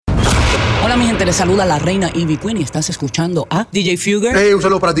mi gente, les saluda la reina Ivy Queen y estás escuchando a DJ Fugger. Hey, un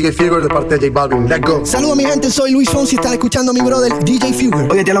saludo para DJ Fugger de parte de J Balvin. Let's go. Saludos mi gente, soy Luis Fonsi y estás escuchando a mi brother DJ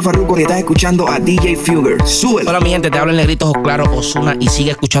Fugger. Oye, te habla Farruko y estás escuchando a DJ Fugger. Súbelo. Hola mi gente, te habla el negrito Ojo Claro Ozuna y sigue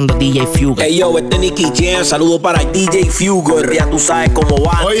escuchando DJ Fugger. Hey yo, este es Nicky Jam, saludo para DJ Fugger. Ya tú sabes cómo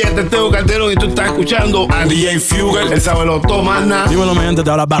va. Oye, este es Teo Calderón y tú estás escuchando a DJ Fugger. El sabelo tomana. Dímelo mi gente, te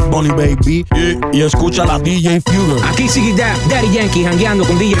habla Bad Bunny Baby y escucha la DJ Fugger. Aquí sigue Daddy Yankee jangueando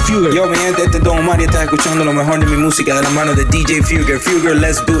con DJ Fugger. Yo mi gente, este es Don Omar y estás escuchando lo mejor de mi música de la mano de DJ Fugger. Fugger,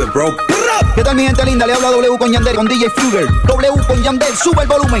 let's do it, bro. ¿Qué tal mi gente linda? Le habla W con Yandel con DJ Fugger. W con Yandel, sube el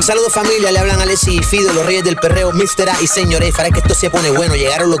volumen. Saludos familia, le hablan Alessi y Fido, los reyes del perreo, Mr. A y Señor E. Para que esto se pone bueno,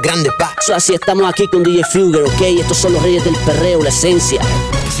 llegaron los grandes pa. Así estamos aquí con DJ Fugger, ok. Estos son los reyes del perreo, la esencia.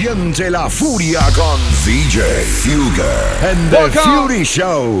 Siente la furia con DJ Fugger en The Fury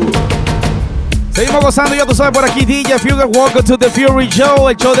Show. Seguimos gozando, ya tú sabes, por aquí DJ Fugger. Welcome to The Fury Show,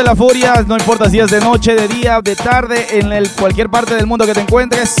 el show de la furia. No importa si es de noche, de día, de tarde, en cualquier parte del mundo que te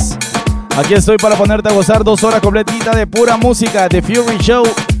encuentres. Aquí estoy para ponerte a gozar 2 horas completitas de pura música. The Fury Show,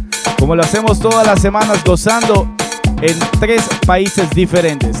 como lo hacemos todas las semanas, gozando en 3 países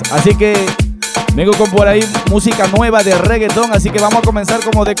diferentes. Así que vengo con por ahí música nueva de reggaetón, así que vamos a comenzar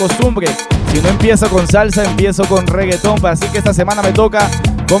como de costumbre. Si no empiezo con salsa, empiezo con reggaetón. Así que esta semana me toca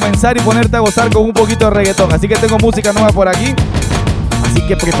comenzar y ponerte a gozar con un poquito de reggaetón. Así que tengo música nueva por aquí. Así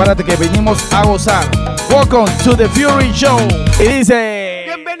que prepárate que venimos a gozar. Welcome to The Fury Show. Y dice: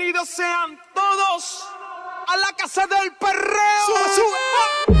 bienvenidos sean todos a la casa del perreo. Sube, sube.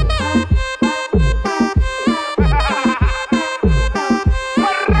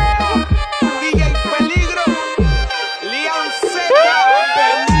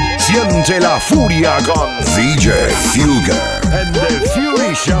 Siente la furia con DJ Fugger en The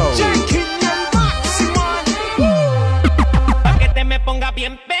Fury Show. Pa' que te me ponga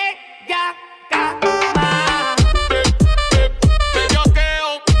bien pega.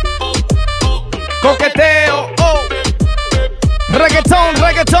 Coqueteo, oh. Reggaetón,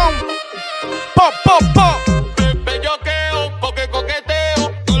 reggaetón. Pop, pop, pop. Bellaqueo, porque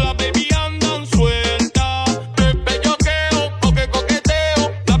coqueteo. Todas las baby andan sueltas. Bellaqueo, porque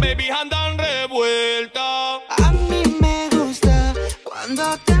coqueteo. Las baby andan revueltas. A mí me gusta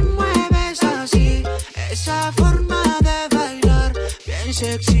cuando te mueves así. Esa forma de bailar, bien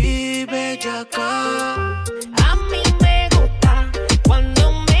sexy, bellaca. A mí me gusta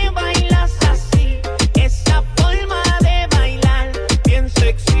cuando me bailas así. Esa forma de bailar, bien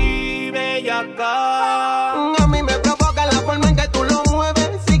sexy, bellaca. A mí me provoca la forma en que tú lo mueves.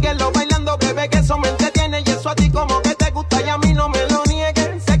 Síguelo bailando, bebé, que eso me entretiene. Y eso a ti como que te gusta y a mí no me lo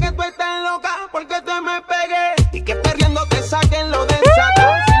niegues. Sé que tú estás loca porque te me pegué. Y que perdiendo te saquen lo de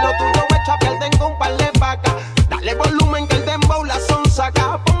saca. Si lo tuyo es chapear, tengo un par de vacas. Dale volumen que el dembow la son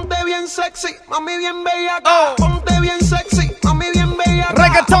saca. Ponte bien sexy, mami bien bellaca. Ponte bien sexy, mami bien bellaca.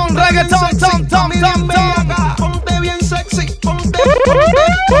 Reggaetón, reggaetón, tom, tom, tom, tom. Ponte bien sexy, ponte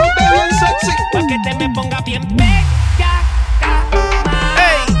bien sexy. Pa' que te me ponga bien bellaca.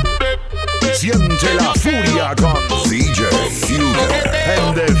 Siente la furia con DJ Fugger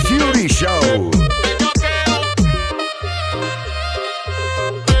en The Fury Show.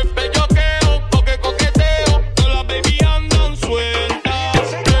 Bellaqueo, porque coqueteo. Todas las baby andan sueltas.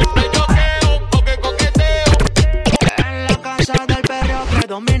 Bellaqueo, porque coqueteo. En la casa del perreo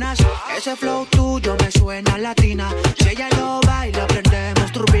predominas. Ese flow tuyo me suena latina. Si ella lo baila,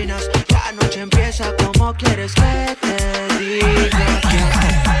 prendemos turbinas. La noche empieza como quieres que te diga.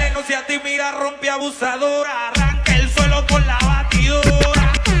 Dale, no sea tímida, rompe abusadora. Arranca el suelo con la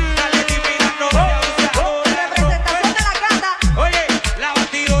batidora. Dale, tímida, no sea abusadora. Representación de la gata. Oye, la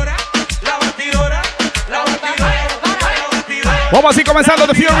batidora, la batidora, la batidora, la batidora. Vamos así comenzando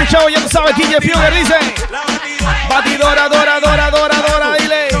The Fury Show. Ya tú sabes, DJ Fugger dice: batidora, dora, dora, dora, dora,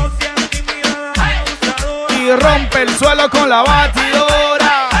 dile. Y rompe el suelo con la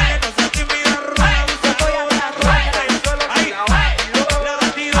batidora.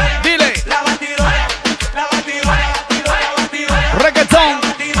 Dile. Reggaetón.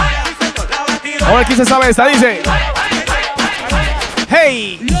 A ver quién se sabe esta, dice: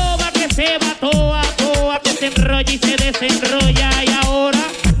 hey. Loba que se va toa, que se enrolla y se desenrolla y ahora.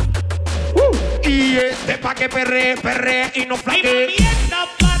 Y este pa' que perre y no flaquee. Y movimiento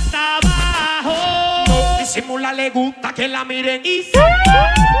pata abajo. No disimula, le gusta que la miren y se.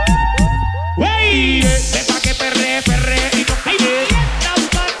 Wey, este pa' que perre y no flaquee. Movimiento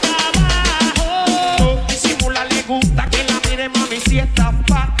pata abajo. No disimula, le gusta que la miren, mami, si está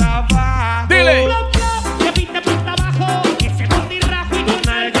pata abajo. Dile. Que pinte pata abajo, que se rajo y tu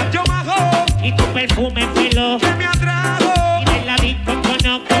nalga yo bajo. Y tu perfume pelo que me atrajo. Y de la disco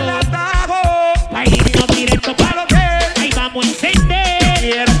conozco el atajo.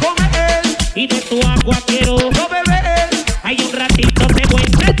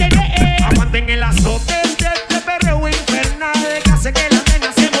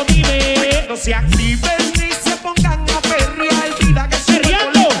 se activen y se pongan a perrear. Vida que se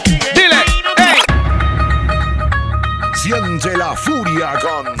riendo. Dile, hey. Siente la furia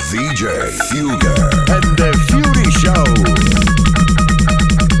con DJ Fugger and the Fury Show.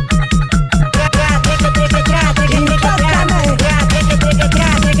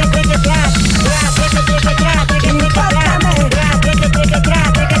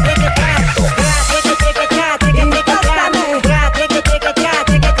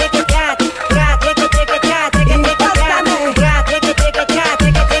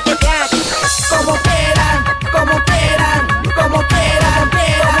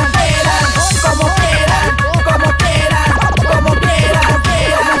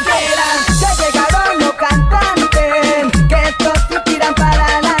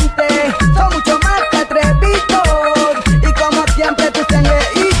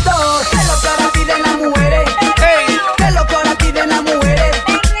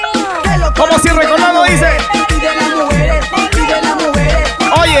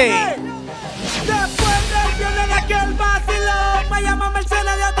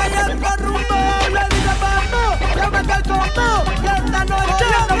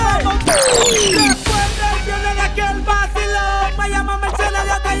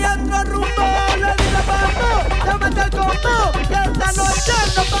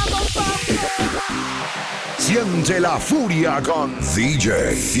 Siente la furia con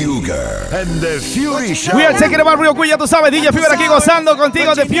DJ Fugger and the Fury Show. We are taking it about real quick, ya tú sabes, DJ Fugger aquí gozando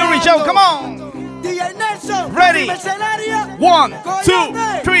contigo, The Fury Show, come on. DJ Nelson, ready, 1, 2,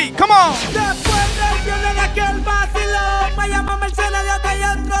 3, come on. Después del viernes de aquel vacilón, me llama Mercenario que hay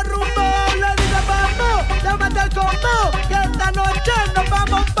otro rumbo. Le digo vamos, llámate al combo, que esta noche nos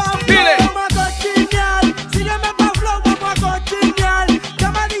vamos pa' un dile. Vamos a cochinear, sígueme pa' flow, vamos a cochinear.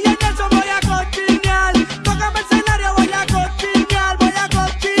 Llama a DJ Nelson, voy a cochinear. Toca Mercenario, voy a cochinear, voy a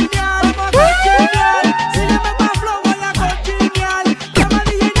cochinear. Vamos a cochinear, sígueme pa' flow, voy a cochinear. Llama a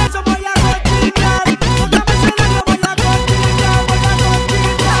DJ Nelson, voy a cochinear. Toca Mercenario, voy a cochinear, voy a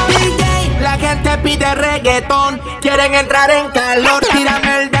cochinear. DJ, la gente pide reggaetón, quieren entrar en calor.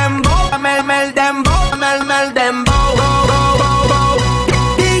 Tírame el dembow, dame el dembow, dame el dembow.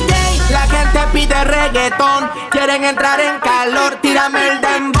 DJ, la gente pide reggaetón, quieren entrar en calor. Tírame el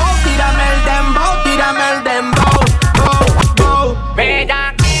dembow, tírame el dembow, tírame el dembow.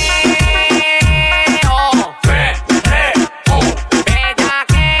 Bellaqueo, bellaqueo.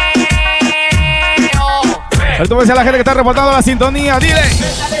 Ahorita voy a decir a la gente que está reportando la sintonía, dile.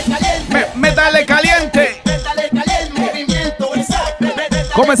 Métale caliente.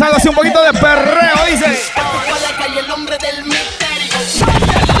 Comenzando así un poquito de perreo, dice.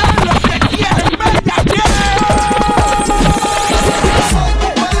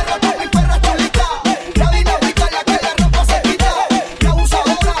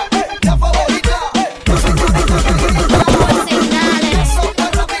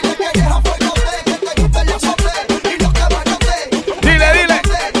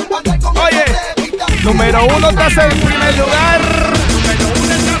 Número 1 estás en primer lugar.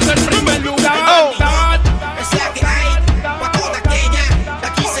 Oh. Es la que hay, pa' toda aquella,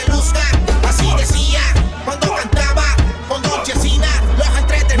 aquí se luzca, así decía, cuando cantaba con Dolce Sina, los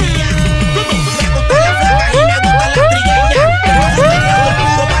entretenía. Me gusta la flaca y me gusta la trigueña, el rojo de rojo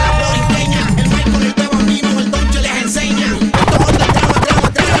puro para la borinqueña, el Michael, el Bambino, el Dolce les enseña, todo el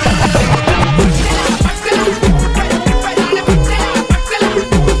trama.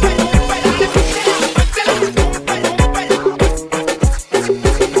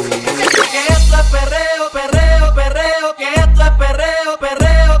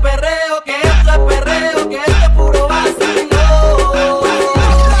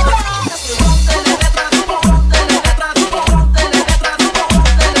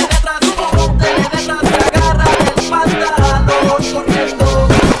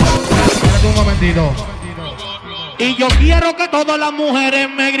 Y yo quiero que todas las mujeres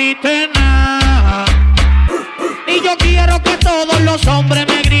me griten ah. Y yo quiero que todos los hombres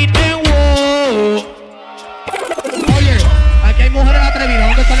me griten wow. Oye, aquí hay mujeres atrevidas.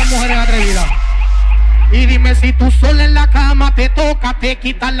 ¿Dónde están las mujeres atrevidas? Y dime si tú sola en la cama te toca, te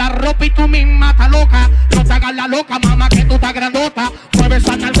quitas la ropa y tú misma estás loca. No te hagas la loca, mamá, que tú estás grandota. Mueves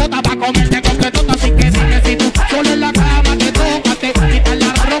esa nalgota pa' comerte completota. Así que dime si tú sola en la cama te toca, te quitas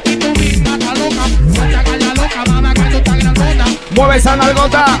la ropa y tú misma estás loca. No te hagas la loca, mamá, que tú estás grandota. Mueve esa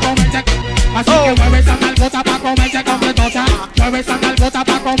nalgota. Así que mueve esa nalgota pa' comerse completota. Mueve esa nalgota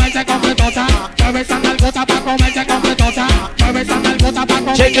pa' comerse completota. Mueve esa nalgota pa' comerse completota. Mueve esa nalgota pa' comerse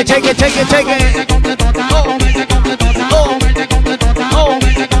completota. Cheque, cheque, cheque, cheque. Completota, comerse completota. Comerse completota.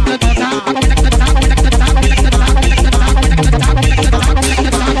 Comerse completota.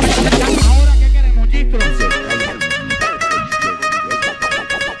 Ahora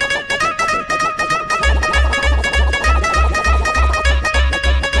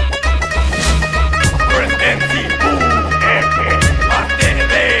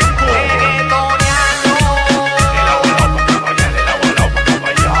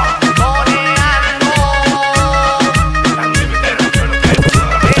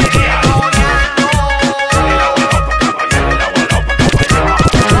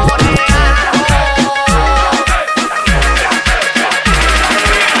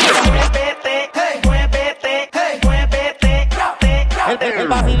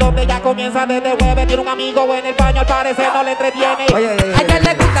desde jueves. Tiene un amigo en el baño, al parecer no le entretiene. Ay, que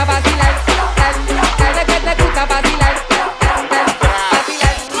le gusta vacilar. Ay, que le gusta vacilar.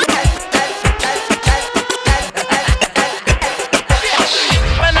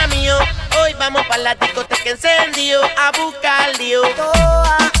 Pana mío, hoy vamos para la discoteca encendido a buscar lío.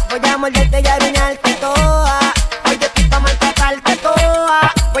 Toa, voy a morderte y aruñarte toa. Hoy yo estoy pa' maltratarte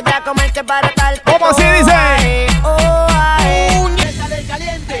toa. Voy a comerte para tal. ¿Cómo así dice? Vétale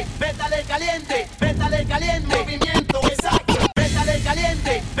caliente, vétale caliente, vétale caliente. Movimiento exacto. Vétale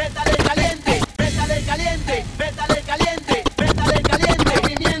caliente, vétale caliente, vétale caliente, vétale caliente, vétale caliente.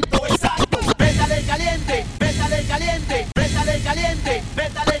 Movimiento exacto. Vétale caliente, vétale caliente, vétale caliente,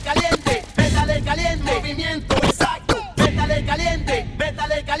 vétale caliente, vétale caliente. Movimiento exacto. Vétale caliente,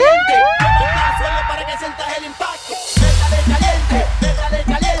 vétale caliente. Levanta el suelo para que sientas el impacto. Vétale caliente, vétale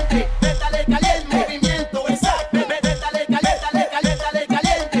caliente, vétale caliente. Movimiento exacto. Vétale caliente, vétale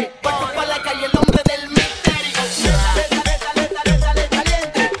caliente. Porque para la calle el hombre del misterio. Vétale caliente, vétale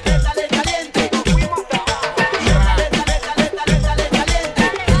caliente. Vétale caliente.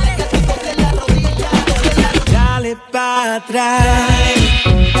 Que tú coges la rodilla. Dale para atrás.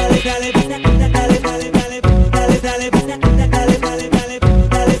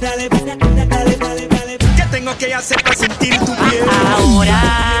 ¿Qué tengo que hacer para sentir tu piel? Ahora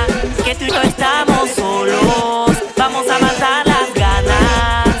que tú y yo estamos solos, vamos a matar las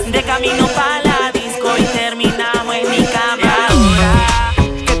ganas. De camino para la disco y terminamos en mi cama. Ahora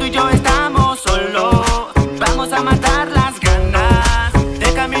que tú y yo estamos solos, vamos a matar las ganas.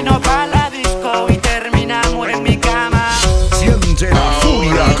 De camino para la disco y terminamos en mi cama. Siente la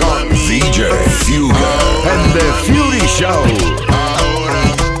furia con DJ Fugger and the Fury Show.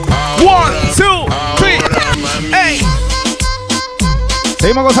 1, 2, 3, hey.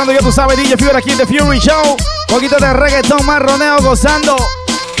 Seguimos gozando, ya tú sabes, DJ Fugger aquí en The Fury Show. Poquito de reggaetón, marroneo, gozando.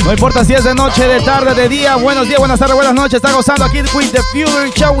 No importa si es de noche, de tarde, de día. Buenos días, buenas tardes, buenas noches. Está gozando aquí with The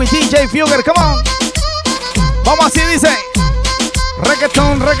Fury Show with DJ Fugger. Come on. Vamos así, dice.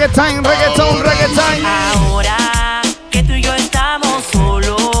 Reggaetón, reggaetón, reggaetón, reggaetón. Ahora que tú y yo estamos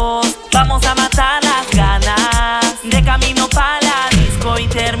solos, vamos a matar las ganas. De camino para la disco y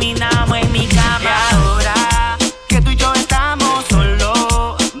terminamos en mi cama. Ahora que tú y yo estamos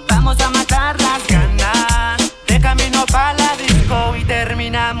solos, vamos a matar las ganas. De camino para la disco y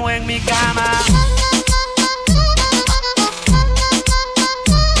terminamos en mi cama.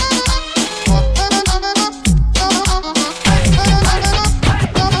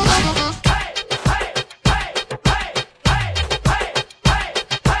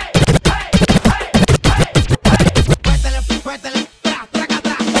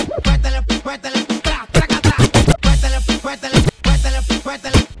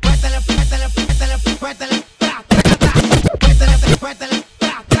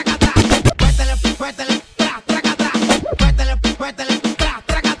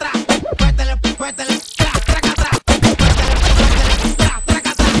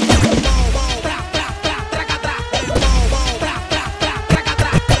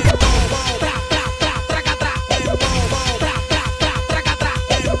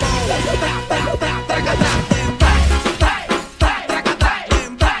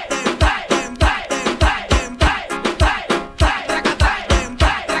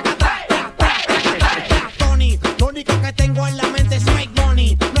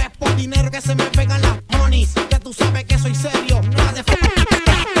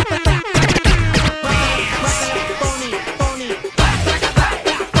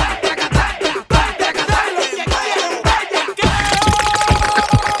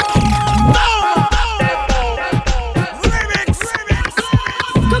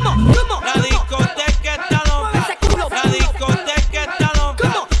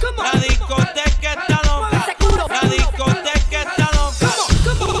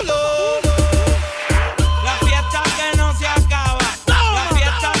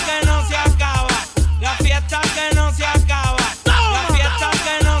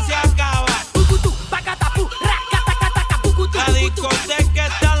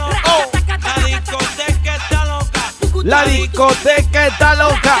 La discoteca está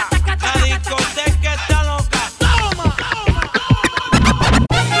loca. La discoteca está loca.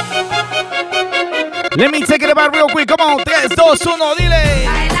 Let me take it about real quick. Come on, 3, 2, 1, dile.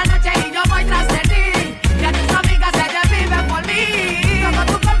 Cae la noche y yo voy tras de ti. Ya tus amigas ellas viven por mí. Como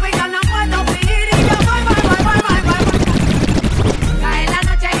tu cuerpo y yo no puedo vivir. Y yo voy. Cae la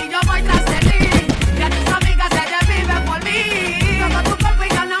noche y yo voy tras de ti. Ya tus amigas ellas viven por mí. Como tu cuerpo y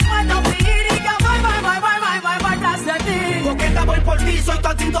yo no puedo vivir. Y yo voy tras de ti. Coqueta voy por ti, soy tu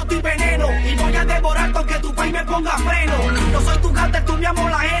antídoto y veneno. Y voy a devorar con que tu país me ponga freno. Yo soy tu cártel, tú mi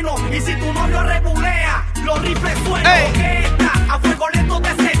amor ajeno. Y si tu novio rebulea, los rifles suenan. Coqueta, a fuego lento te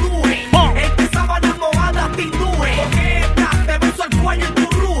seduje. Este sábana mojada te induje. Coqueta, te beso el cuello y tu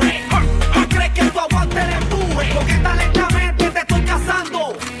ruge. ¿Tú crees que tu aguante le empuje? Coqueta, lentamente te estoy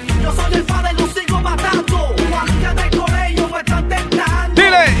cazando. Yo soy el padre, lo sigo matando. Tu amiga del colegio me están tentando.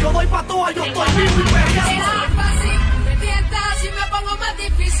 Dile. Yo doy pa' toa, yo estoy vivo y peleando. Si me pongo más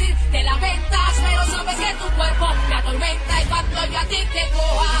difícil, te lamentas, pero sabes que tu cuerpo me atormenta y cuando yo a ti te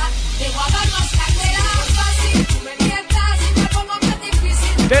coja, te voy a dar más candela. Fácil, tú me mientas, si me pongo más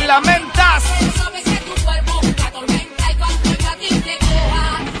difícil, te lamentas, pero sabes que tu cuerpo me atormenta y cuando yo a ti te coja,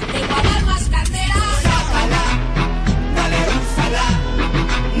 te voy a dar más candela. Sácala, dale, úsala,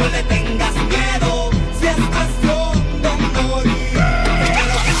 no le tengas miedo, si es cuestión de morir.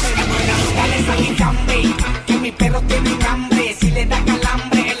 Quiero que te mueras, dale salicambe, que mi perro tiene hambre. Si le da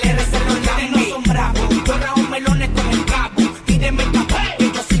calambre, el R se lo llame. No son bravos, yo rajo melones con el cabo. Tíreme el cabo,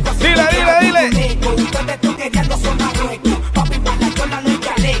 que yo sigo haciendo. Dile. Ustedes toqueteando son marruecos. Papi, para la chola no hay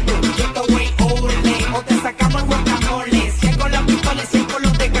chaleco. Esto way ole, o te sacamos el guacamole. Si es con la pistola y si es con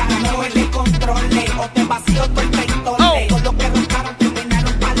los de cara, no le controle. O te vacío todo el peitole. Todos los que roncaron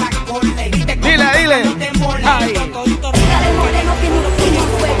terminaron para la cole. Dile. Ay. Dale moreno que no tiene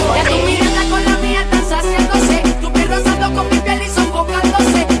fuego. Ya tu mirada con la mía están saciándose. Tu piel rozando con mi piel y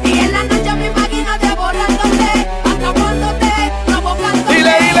sofocándose. Y en la noche me imagino devorándote, atrapándote, provocándote.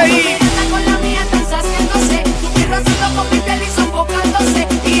 Dile. Tu mirada con la mía están saciándose. Tu piel rozando con mi piel y sofocándose.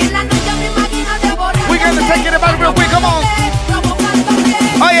 Y en la noche me imagino devorándote. We gonna take it back real quick, come on.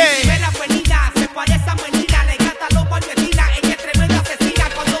 Oye. Ve la felina, se parece a Melina. Le encanta los pañuelinas. Ella es tremenda asesina.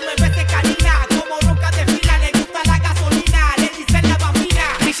 Cuando me ve se canina. Como roca de fila, le gusta la gasolina. Le dicen la bambina.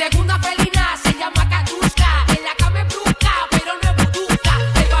 Mi segunda felina se llama Katushka. En la cama es brusca, pero no es buduca.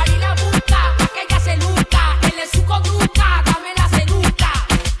 El party la busca, pa' que ella se luzca. Él es su conducta, dame la celuca.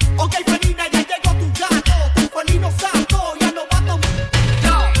 Ok, felina, ya llegó tu gato. Tu felino santo, ya no va a tomar.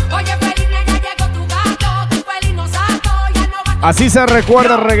 Oye, felina, ya llegó tu gato. Tu felino santo, ya no va a Así se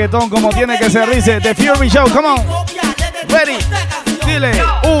recuerda el reggaetón como tiene que ser, dice The Fury Show, come on. Ready. Dile,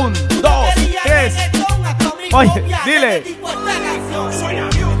 1, 2, 3. Oye, dile.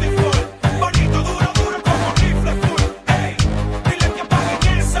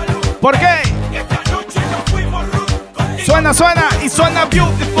 ¿Por qué? Suena y suena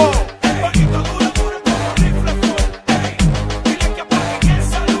beautiful.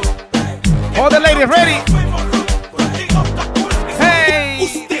 All the ladies ready. Hey.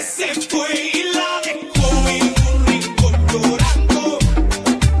 Usted se fue y la dejó en un rincón llorando.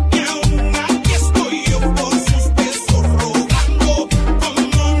 Y aún aquí estoy yo por sus besos rogando.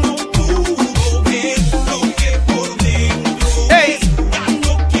 Como no pudo ver lo que por dentro ya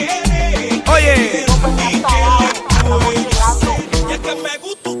no quiere. Oye. Y es que me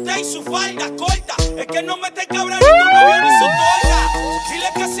gusta usted y su falda corta. Es que no me esté cabrón ni tu novio ni su torta. Dile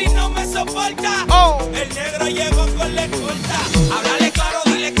que si no me soporta, el negro llegó con la escolta. Háblale claro,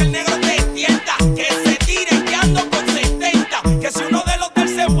 dile que el negro te tienta. Que se tire que ando con 70. Que si uno de los del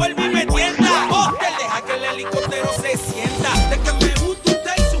se vuelve y me tienta. Hostel, deja que el helicóptero se sienta. De que me gusta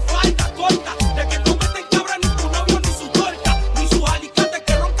usted y su falda corta. De que no me esté cabrón ni tu novio ni su torta. Ni sus alicates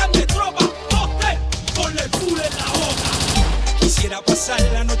que roncan de tropa. Hostel, ponle el culo en la boca. Quisiera pasar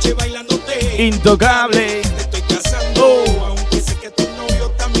la noche bailándote. Intocable. Te estoy casando, aunque sé que tu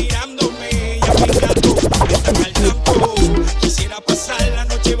novio está mirándome. Ya mi gato están al tanto. Quisiera pasar la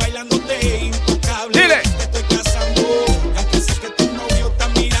noche bailándote. Intocable. Dile. Te estoy casando, aunque sé que tu novio está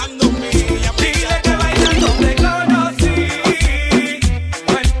mirándome. Ya mi dile que bailando te conocí.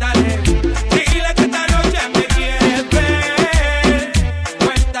 Cuéntale. Dile que esta noche me quieres ver.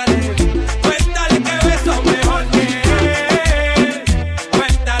 Cuéntale. Cuéntale que beso mejor que él.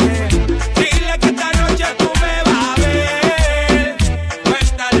 Cuéntale. Dile que esta noche tú me vas a ver.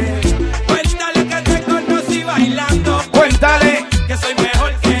 Cuéntale. Cuéntale que te conocí bailando. Cuéntale. Que soy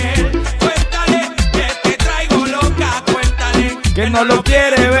mejor que él. Cuéntale que te traigo loca. Cuéntale Que no lo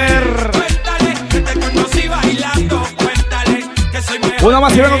quiere ver. Cuéntale que te conocí bailando. Cuéntale que soy mejor. Una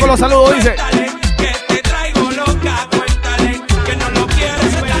más y vengo con los saludos, dice. Cuéntale que te traigo loca. Cuéntale que no lo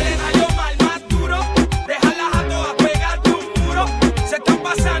quieres ver. Dale, dale mal más duro. Déjalas a todas pegarte un muro. Se están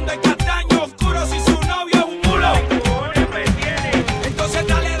pasando el castaño oscuro si su novio es un mulo. Entonces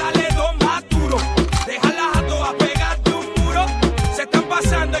dale dos más duro. Déjalas a todas pegarte un muro. Se están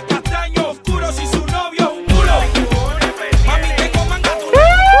pasando el castaño oscuro si su novio es un mulo. Mami, tengo manga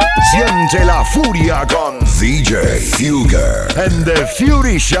Siente la furia con DJ Fugger en The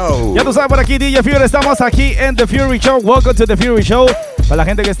Fury Show. Ya tú sabes, por aquí DJ Fury, estamos aquí en The Fury Show. Welcome to The Fury Show. Para la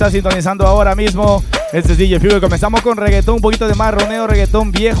gente que está sintonizando ahora mismo, este es DJ Fuger. Comenzamos con reggaetón, un poquito de marroneo,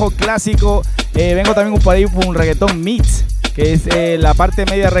 reggaetón viejo, clásico. Vengo también por ahí un reggaetón mix, que es la parte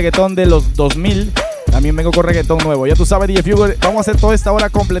media de reggaetón de los 2000. También vengo con reggaetón nuevo. Ya tú sabes, DJ Fuger, vamos a hacer toda esta hora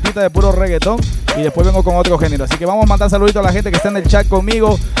completita de puro reggaetón y después vengo con otro género. Así que vamos a mandar saluditos a la gente que está en el chat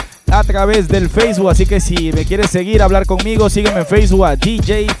conmigo a través del Facebook. Así que si me quieres seguir, hablar conmigo, sígueme en Facebook a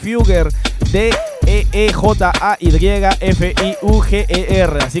DJ Fuger, DEEJAYFIUGER.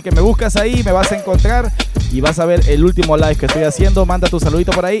 Así que me buscas ahí, me vas a encontrar y vas a ver el último live que estoy haciendo. Manda tu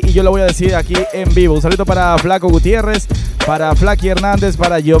saludito por ahí y yo lo voy a decir aquí en vivo. Un saludito para Flaco Gutiérrez, para Flaky Hernández,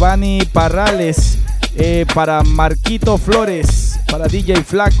 para Giovanni Parrales, para Marquito Flores, para DJ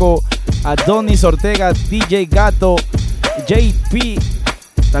Flaco, Adonis Ortega, DJ Gato, JP,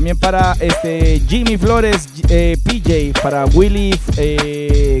 también para Jimmy Flores, PJ, para Willy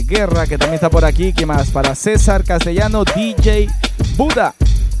Guerra, que también está por aquí. ¿Qué más? Para César Castellano, DJ Buda,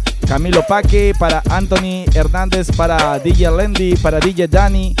 Camilo Paque, para Anthony Hernández, para DJ Lendy, para DJ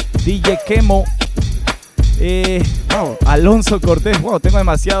Dani, DJ Kemo, Alonso Cortés. Wow, tengo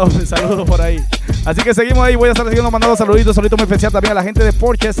demasiados saludos por ahí. Así que seguimos ahí. Voy a estar siguiendo mandando saluditos muy especial también a la gente de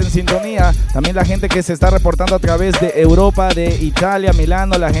Porches en sintonía. También la gente que se está reportando a través de Europa, de Italia,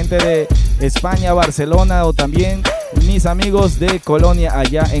 Milano, la gente de España, Barcelona, o también mis amigos de Colonia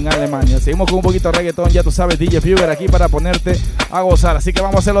allá en Alemania. Seguimos con un poquito de reggaetón, ya tú sabes, DJ Fuger aquí para ponerte a gozar. Así que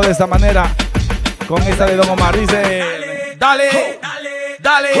vamos a hacerlo de esta manera con esta de Don Omar. Dice: dale,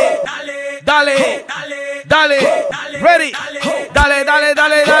 dale, dale, dale, ready, dale, dale,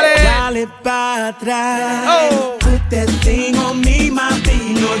 dale, dale. Dale para atrás. Put that thing on me,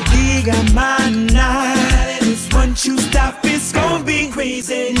 mami, no diga más nada. Just once you stop, it's gonna be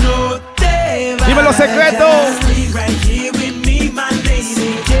crazy. No te vayas. Dime los secretos. Stay right here with me, my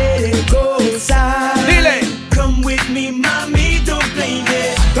lady. Quiere gozar. Dile. Come with me, mami, don't blame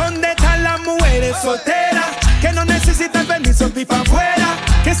it. ¿Dónde están las mujeres solteras que no necesitan permiso ni pa' afuera?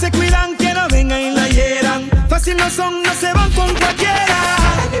 Que se cuidan, que no vengan y la hieran. Fácil no son, no se van con cualquiera.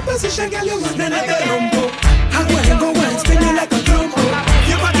 Any position, girl, you want, nena, te rompo. I wanna go and spin you like a trompo.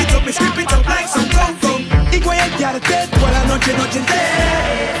 You back it up, me strip it up like some con-con. Y voy a echarte toda la noche, noche entera.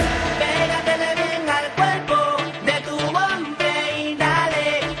 Pégatele bien al cuerpo de tu hombre y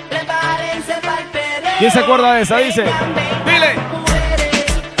dale, prepárense pa'l perreo. ¿Quién se acuerda de esa? Dice, dile.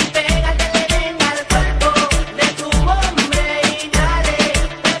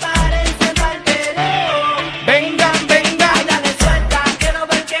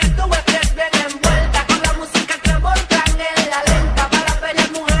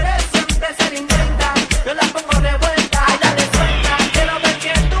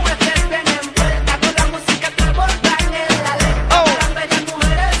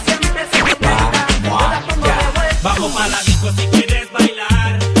 Vamos pa' la disco si quieres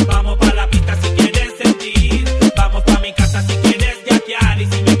bailar, vamos pa' la pista si quieres sentir, vamos pa' mi casa si quieres yaquear y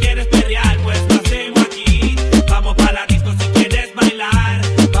si me quieres perrear pues lo hacemos aquí. Vamos pa' la disco si quieres bailar,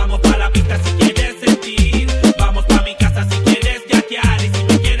 vamos pa' la pista si quieres sentir, vamos pa' mi casa si quieres yaquear y si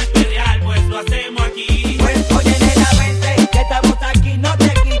me quieres perrear pues lo hacemos aquí. Pues oye nena vente, que estamos aquí, no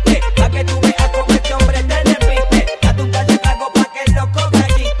te quites, pa' que tú veas como este hombre te repite, date un par de tragos pa' que el loco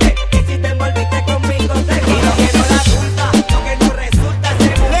calliste, y si te envolviste conmigo te quiero.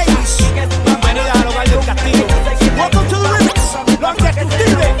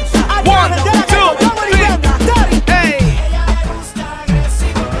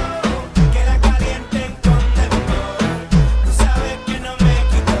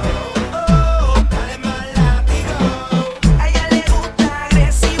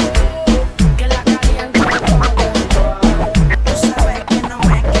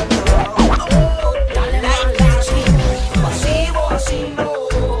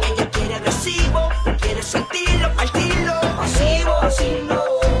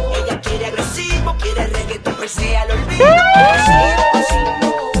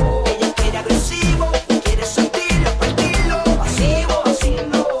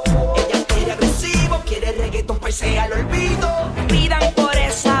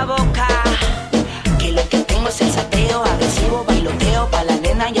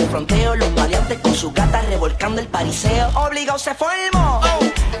 Obligado se formó.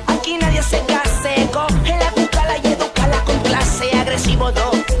 Aquí nadie se case. Cógela, búscala y edúcala con clase. Agresivo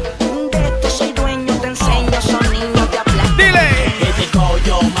 2. De esto soy dueño, te enseño. Son niños de aplauso. Dile. Llegó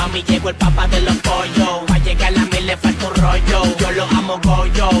yo, mami, llegó el papá de los pollos. Va a llegar a mí le falta un rollo. Yo lo amo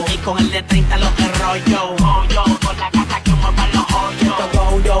goyo y con el de 30 los enrollo. Goyo, con la gata que mueva los hoyos.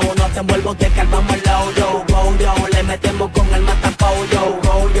 Goyo, no te envuelvo, te calmamos el hoyo. Goyo, le metemos con el matapollo.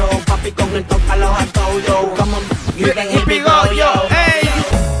 Goyo, papi con el toca los atollos. Como griten hippie goyo. Ey.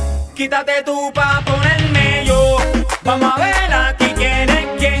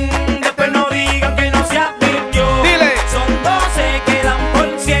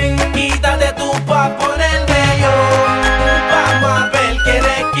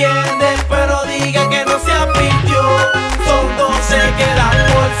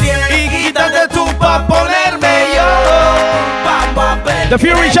 The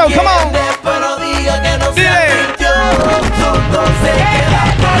Fury Show, come on. Pero diga que no se Dile. arrepintió. Todo se queda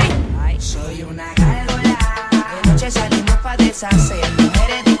ahí. Soy una gárgola. De noche salimos pa' deshacer.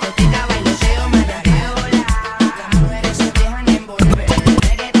 Mujeres, discoteca, bailoteo, maleanteo. Las mujeres se dejan envolver.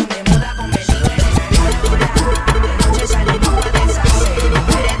 Reggaeton de moda convertido en una gárgola. De noche salimos pa' deshacer.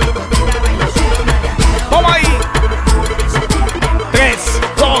 Mujeres, discoteca, bailoteo, maleanteo. Vamos ahí. 3,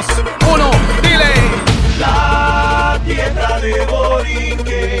 2, 1, dile. La tierra de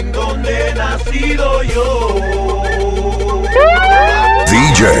Borinquen, donde he nacido yo.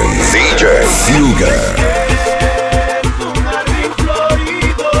 DJ Fugger.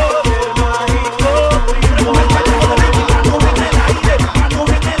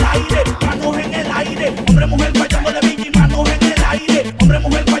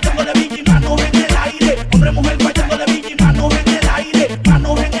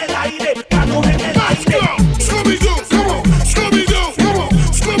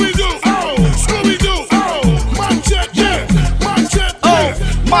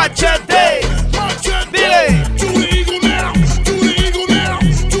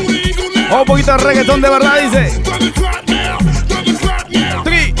 Un poquito de reggaetón de verdad, dice.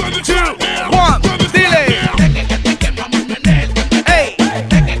 3, 2, 1, dile. Hey,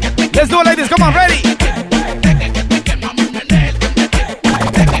 let's do it like this. Come on, ready.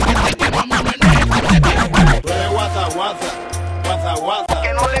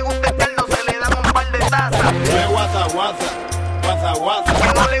 Que no le guste el caldo, se le dan un par de tazas.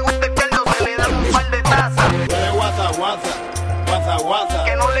 Que no le guste el caldo, se le dan un par de tazas.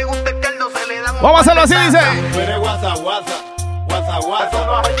 Que no le guste el caldo, se le dan un Vamos a hacerlo así, dice. Ya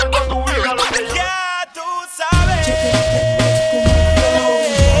tú sabes.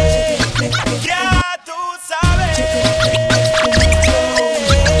 Ya tú sabes.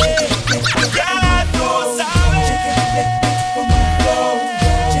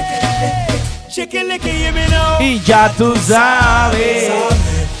 Ya tú sabes. Y ya tú sabes.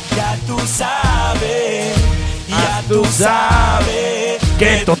 Ya tú sabes. Ya tú sabes.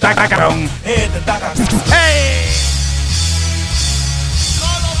 Que esto está cacarón. Hey.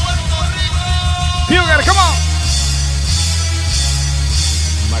 Fugger, come on.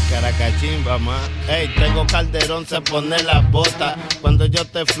 Macaracachimba, ma. Ey, tengo Calderón, se pone las botas. Cuando yo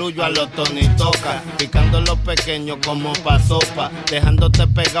te fluyo a los Tony toca. Picando los pequeños como pa' sopa. Dejándote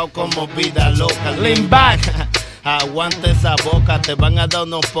pegado como vida loca. Lean back. Aguante esa boca, te van a dar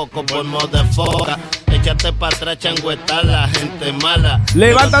unos pocos por de foca. Échate pa' atrás, changueta, la gente mala.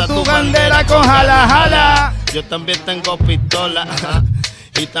 Levanta tu bandera con jala, jala. Yo también tengo pistola.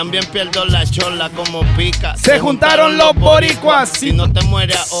 Y también pierdo la chola como pica. Se juntaron los boricuas. Si no te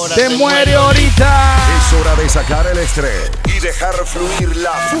muere ahora, te muere ahorita. Es hora de sacar el estrés y dejar fluir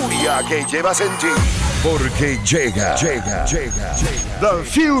la furia que llevas en ti. Porque llega The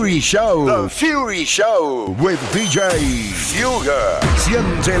Fury Show. The Fury Show with DJ Fugger.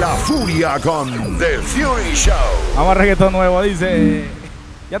 Siente la furia con The Fury Show. Vamos a reggaetón nuevo, dice.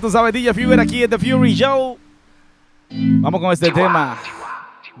 Ya tú sabes, DJ Fugger aquí en The Fury Show. Vamos con este tema.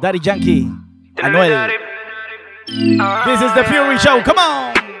 Daddy Yankee, Anuel. This is The Fury Show, come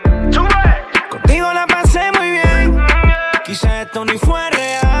on. Contigo la pasé muy bien. Quizá esto ni fue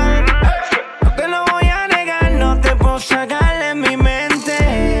real. No te lo voy a negar, no te puedo sacar de mi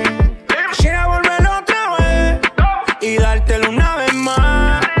mente. Quisiera volver otra vez y dártelo una vez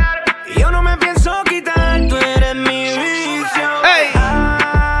más. Y yo no me pienso quitar, tú eres mi vicio. Hey.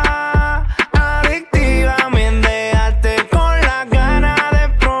 Adictiva, me dejaste con las ganas de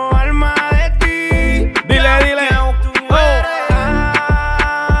probar más de ti. Dile.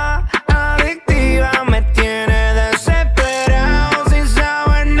 Adictiva, me tiene desesperado sin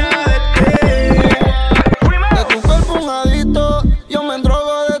saber nada de ti. De tu cuerpo un adicto, yo me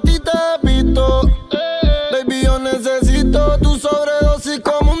endrogo de ti, te visto. Baby, yo necesito tu sobredosis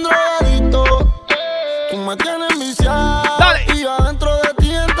como un drogadito. Tú me tienes viciado. Dale. Y yo adentro de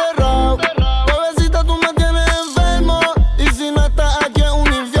ti enterrado. Bebecita, tú me tienes enfermo. Y si no estás aquí es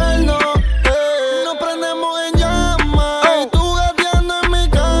un infierno. Nos prendemos en llamas. Y tú gateando en mi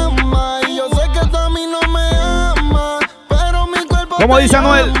cama. Y yo sé que tú a mí no me amas. Pero mi cuerpo Como te dice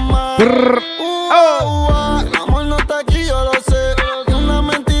Anuel. llama. Brr. El amor no está aquí, yo lo sé. Y una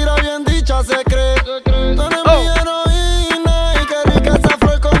mentira bien dicha se cree. Tú eres mi heroína. Y qué rica esa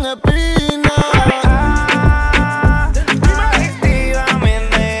flor con espina. Adictiva, me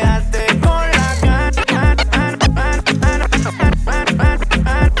dejaste con la gana.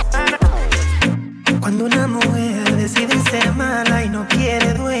 Cuando una mujer decide ser mala y no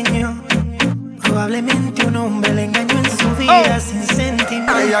quiere dueño, probablemente un hombre le engañó en su vida sin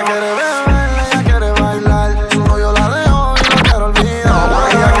sentimiento. Ella quiere beber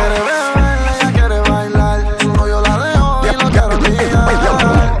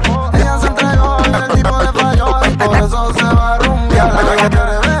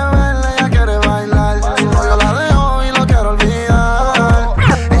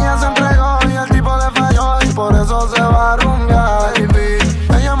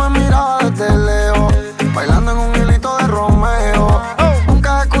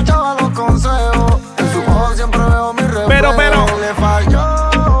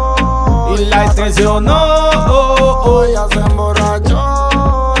y la traicionó. Ella se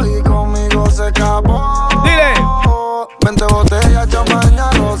emborrachó y conmigo se escapó. Dile. 20 botellas,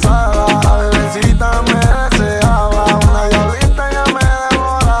 champaña rosada. La bebecita me deseaba. Una diablita ya me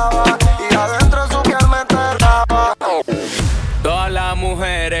devoraba. Y adentro de su piel me enterraba. Todas las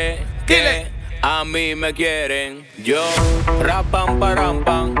mujeres que a mí me quieren, yo rapam param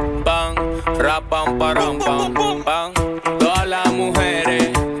pam pam, rapam param pam pam. Todas las mujeres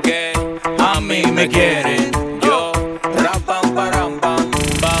que a mí me quieren, yo rapam param pam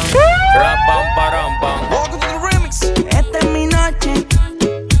pam, rapam param pam. Esta es mi noche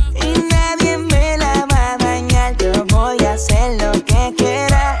y nadie me la va a dañar. Yo voy a hacer lo que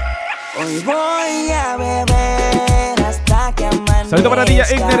quiera. Hoy voy a beber hasta que amanezca. Saludo para ti,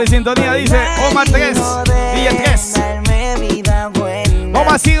 Igner en sintonía, dice Omar 3, DJ 3.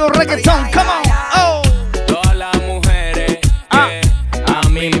 Omar ha sido reggaeton, come on. Oh. Todas las mujeres que a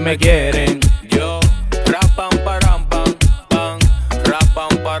mí me quieren, yo rapam param pam pam, rapam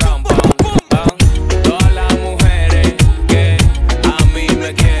param pam pam. Todas las mujeres que a mí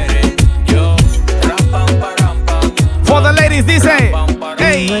me quieren, yo rapam param pam. For the ladies dice,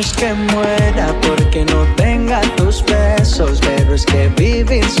 hey. No es que muera porque no tenga tus besos, pero es que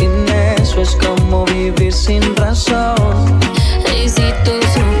vivir sin eso es como vivir sin razón. Y si tú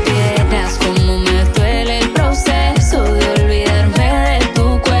supieras cómo me duele el proceso de olvidarme de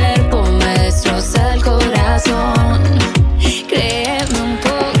tu cuerpo, me destroza el corazón. Créeme un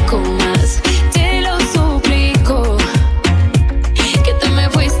poco más, te lo suplico, que te me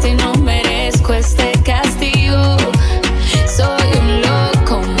fuiste y no merezco este castigo. Soy un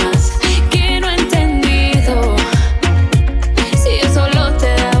loco más que no he entendido. Si yo solo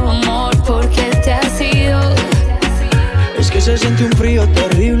te daba amor, ¿por qué te has ido? Es que se siente un frío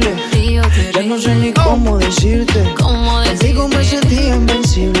terrible. Ya no sé ni cómo decirte. Contigo me sentí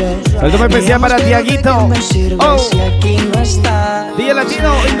invencible. Saludo muy especial para Tiaguito. Oh. DJ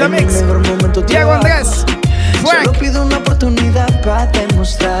Latino in the mix. Diego Andrés. Solo pido una oportunidad para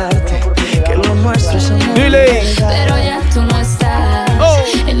demostrarte que lo nuestro es amor. Pero ya tú no estás.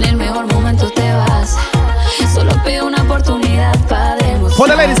 En el mejor momento te vas. Solo pido una oportunidad para demostrar. For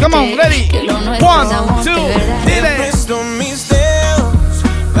the ladies, come on, ready. 1, 2, dile. Presto mis dedos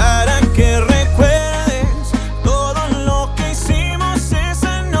para que recuerdes todo lo que hicimos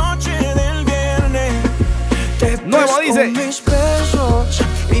esa noche del viernes. Te Nuevo dice. mis besos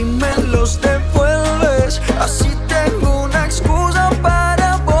y me los devuelves. Así tengo una excusa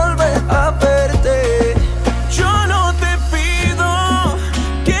para volver a verte. Yo no te pido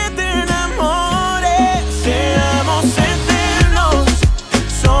que te enamores, seamos eternos,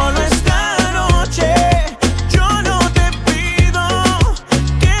 solo esta noche. Yo no te pido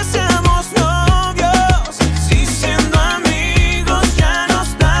que seamos novios, si siendo amigos ya no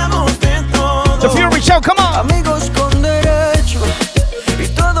estamos de todo. The Fury Show, come on. Amigos con derecho y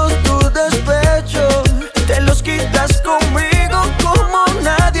todos tus despechos te los quitas conmigo como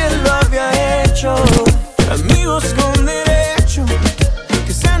nadie lo había hecho. Amigos con derecho,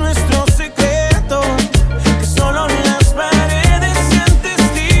 que sea nuestro secreto, que solo las paredes sean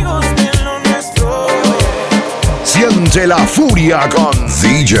testigos de lo nuestro. Siente la furia con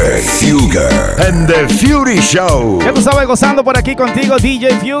DJ Fugger en The Fury Show. Ya tú sabes, gozando por aquí contigo, DJ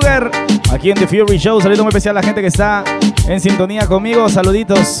Fugger. Aquí en The Fury Show. Saludo muy especial a la gente que está en sintonía conmigo.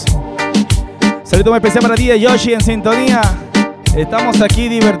 Saluditos. Saludo muy especial para ti, Yoshi, en sintonía. Estamos aquí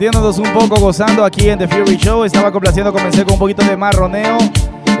divirtiéndonos un poco, gozando aquí en The Fury Show. Estaba complaciendo, comencé con un poquito de marroneo,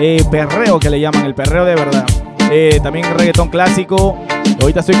 perreo que le llaman, el perreo de verdad. También reggaetón clásico.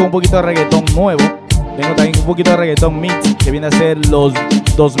 Ahorita estoy con un poquito de reggaetón nuevo. Tengo también un poquito de reggaetón mix, que viene a ser los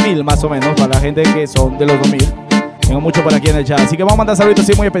 2000 más o menos, para la gente que son de los 2000. Tengo mucho por aquí en el chat. Así que vamos a mandar saludos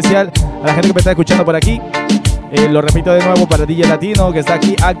muy especial a la gente que me está escuchando por aquí. Lo repito de nuevo para DJ Latino, que está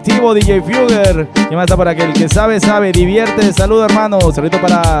aquí activo, DJ Fugger. ¿Quién más está por aquí? El que sabe, sabe, divierte. Saludos, hermano. Saludito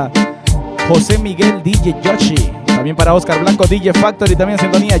para José Miguel, DJ Yoshi. También para Oscar Blanco, DJ Factory. También en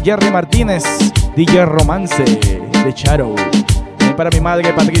sintonía, Jerry Martínez, DJ Romance de Charo. También para mi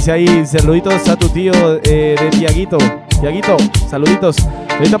madre, Patricia ahí. Saluditos a tu tío de Tiaguito. Tiaguito, saluditos.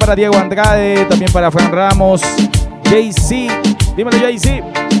 Saludito para Diego Andrade. También para Fran Ramos. JC, dímelo JC.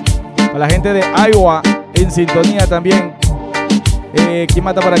 A la gente de Iowa en sintonía también. ¿Quién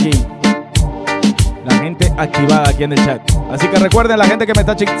mata por aquí? La gente activada aquí en el chat. Así que recuerden, la gente que me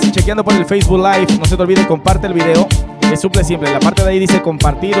está chequeando por el Facebook Live, no se te olvide, comparte el video. Es súper simple. En la parte de ahí dice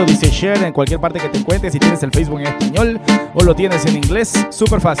compartir o dice share en cualquier parte que te encuentres. Si tienes el Facebook en español o lo tienes en inglés,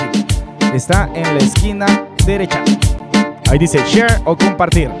 súper fácil. Está en la esquina derecha. Ahí dice share o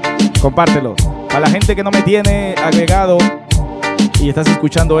compartir. Compártelo. Para la gente que no me tiene agregado y estás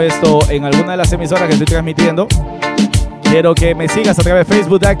escuchando esto en alguna de las emisoras que estoy transmitiendo, quiero que me sigas a través de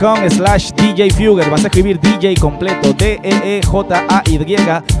facebook.com/DJ Fugger. Vas a escribir DJ completo, DEEJAY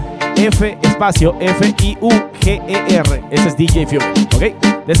F espacio FIUGER. Ese es DJ Fugger, ¿ok?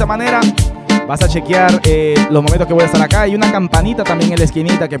 De esa manera vas a chequear los momentos que voy a estar acá. Hay una campanita también en la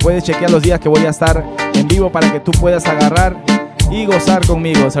esquinita que puedes chequear los días que voy a estar en vivo para que tú puedas agarrar y gozar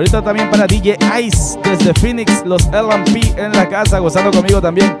conmigo. Ahorita también para DJ Ice desde Phoenix, los LMP en la casa, gozando conmigo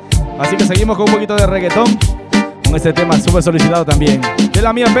también. Así que seguimos con un poquito de reggaetón, con este tema súper solicitado también de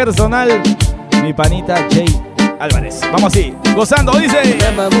la mía personal, mi panita Jay Álvarez. Vamos así, gozando, dice.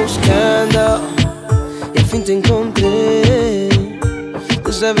 Estaba buscando y al fin te encontré.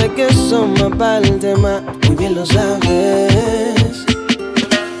 Tú sabes que somos para el tema, muy bien lo sabes.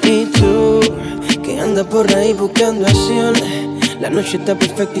 Y tú, que andas por ahí buscando acción, la noche está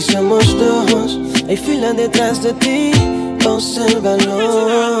perfecta y somos dos. Hay fila detrás de ti,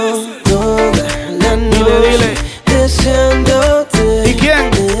 obsérvalo. Toda la noche deseándote. ¿Y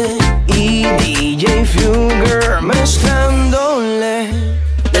quién? Y DJ Fugger mezclándole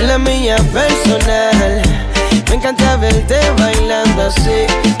de la mía personal. Me encanta verte bailando así,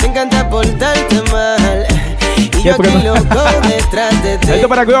 me encanta portarte mal. Y yo aquí loco detrás de ti. Esto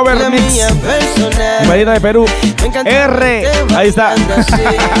para Glover la Mix, mía personal. Marina de Perú. R, ahí está. Así,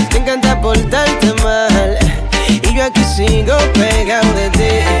 me encanta portarte mal. Y yo aquí sigo pegado de ti.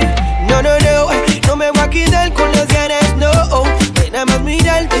 No, no, no, no me voy a quedar con las ganas, no. De nada más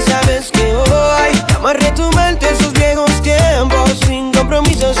mirarte, sabes que hoy vamos a retomarte esos viejos tiempos sin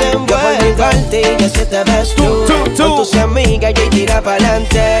compromisos envueltos. Ya se te vas tú con tus amigas y tira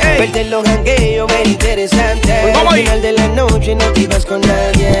pa'lante. Verte en los jangueos es interesante. Al final de la noche no te ibas con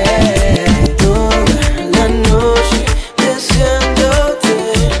nadie. Toda la noche deseándote.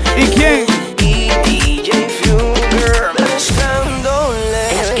 ¿Y quién? Y DJ Fugger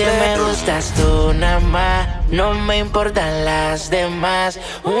mezclándole. Es que me gustas tú nada más, no me importan las demás.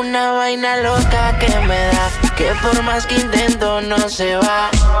 Una vaina loca que me da, que por más que intento no se va.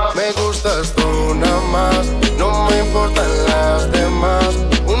 Me gustas tú nada más, no me importan las demás.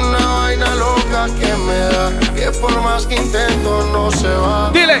 Una vaina loca que me da, que por más que intento no se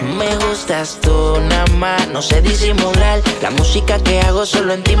va. Dile. Me gustas tú nada más, no sé disimular. La música que hago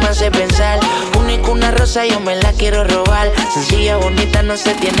solo en ti me hace pensar. Única una rosa yo me la quiero robar. Sencilla, bonita, no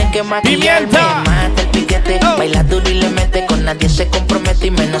se tiene que maquillar. Me mata el piquete, baila duro y le mete. Con nadie se compromete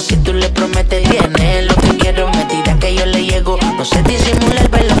y menos si tú le prometes. Tiene lo que quiero, me tira que yo le llego. No sé disimular,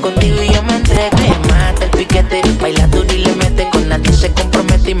 bailo contigo y yo me entrego. Me mata el piquete, baila duro y le mete. Con nadie se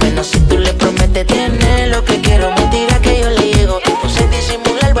compromete y menos si tú le prometes. Tiene lo que quiero, me tira que yo le llego. No sé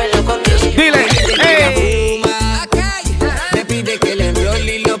disimular, bailo contigo. Dile, hey. Me pide que le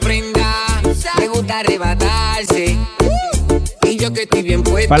enrolle y lo prenda. Me gusta arrebatarse. Y yo que estoy bien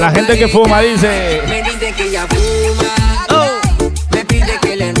puesto. Para la gente que fuma, dice. Me dice que ella fuma. Me pide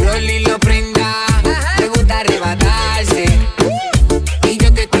que le enrolle y lo prenda. Me gusta arrebatarse. Y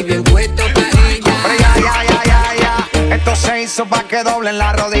yo que estoy bien puesto para ella. Pero ya. Esto se hizo pa' que doblen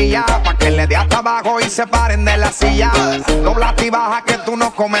la rodilla, pa' que le dé hasta abajo y se paren de la silla. Dobla y baja que tú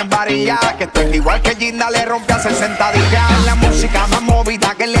no comes varilla, que estoy igual que Ginda le rompe a 60 días. La música más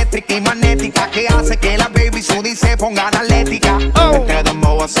movida que eléctrica y magnética, que hace que la baby Sudi se ponga analética. Este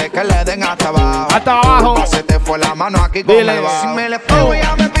dembow hace que le den hasta abajo. Hasta abajo. Se te fue la mano aquí con el bajo. Si me le pego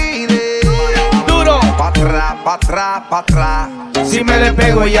ya me pide duro. Pa' atrás, pa' atrás, pa' atrás. Si me le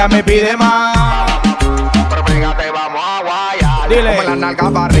pego ella me pide más. Pero fíjate, vamos a guayar. Dile. Como la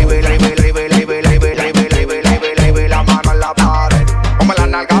nalga para arriba, la mano en la pared. Como la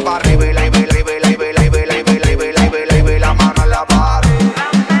nalga para arriba, la mano en la pared.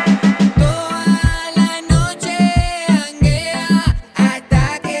 Toda la noche janguea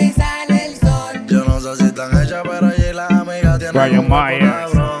hasta que sale el sol. Yo no sé si están hechas, pero allí las amigas tienen Brian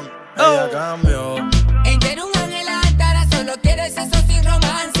Myers. Ella cambió. Ella era un ángel altara, solo quiere sexo sin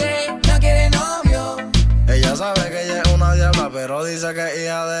romance. No quiere novio. Ella sabe que ella es una diabla, pero dice que es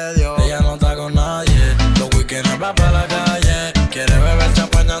hija de Dios. Ella no está con nadie, los weekends va para la calle. Quiere beber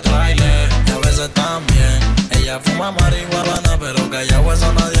champaña trailer, y a veces también. Ella fuma marihuana, pero callado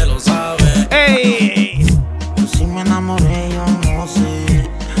eso nadie lo sabe. ¡Ey! Yo sí me enamoré, yo no sé.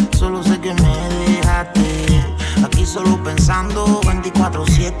 Solo sé que me dejaste. Aquí solo pensando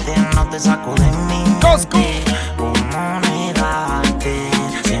 24/7, no te saco de mi mente. ¿Cómo negarte?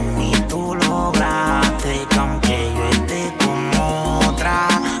 Si en mí tú lograste que aunque yo esté con otra,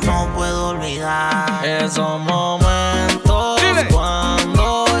 no puedo olvidar esos momentos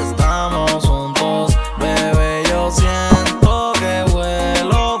cuando estamos juntos. Bebé, yo siento que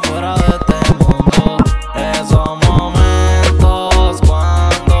vuelo fuera de este mundo. Esos momentos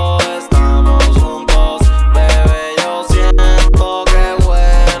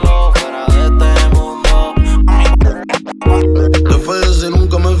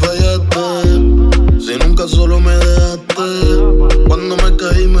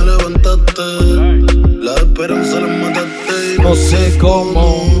levantaste. La esperanza la mataste. Y no sé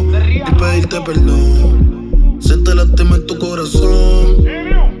cómo y pedirte perdón. Se te lastima en tu corazón.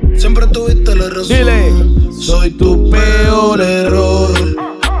 Siempre tuviste la razón. Dile. Soy tu peor error.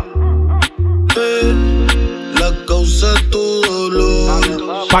 La causa de tu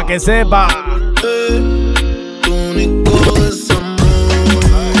dolor. Pa' que sepa. Tu único desamor.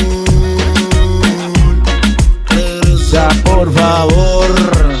 Ya, por favor.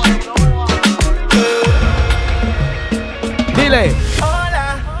 Dile.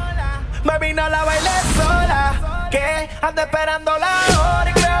 Hola, baby, no la bailes sola. Que ando esperando la hora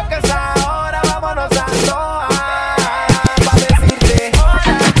y creo que es ahora. Vámonos a Doha. Pa' decirte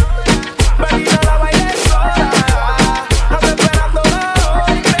hola, baby, no la bailes sola. Ando esperando la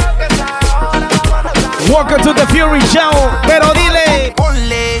hora y creo que es ahora. Vámonos a Doha. Welcome to the Fury Show. Pero dile.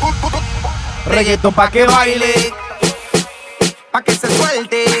 Ponle reggaetón pa' que baile. pa' que se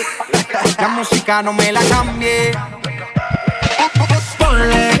suelte. La música no me la cambie.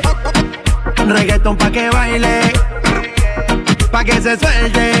 Ponle reggaetón pa' que baile, pa' que se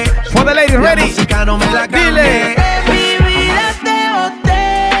suelte. For the ladies, ready. La música no me la cambie. Dile. Mi vida te boté,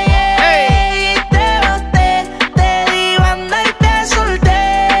 Hey. te boté, te di banda y te solté.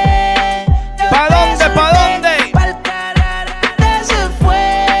 ¿Pa' dónde? ¿Pa' dónde? Pa'l carajo usted se fue,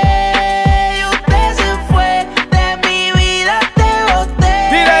 y usted se fue. De mi vida te boté.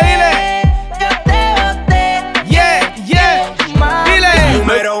 Dile. Yo te boté. Yeah, yeah. Dile.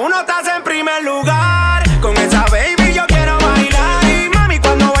 Número uno, estás en primer lugar. Con esa baby yo quiero bailar. Y mami,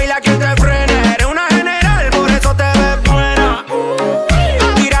 cuando baila quien te frena. Eres una general, por eso te ves buena.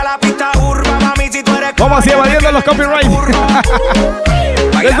 Tira la pista urba, mami, si tú eres. Vamos así evadiendo los copyrights.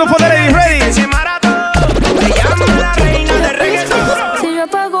 Let's go for the ladies, ready. Ese maratón, te llama la reina de reggaetón. Si yo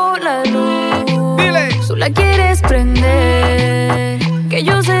apago la luz, Dile. tú la quieres prender. Que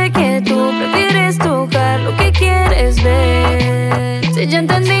yo sé que tú prefieres tocar lo que quieres ver. Si ya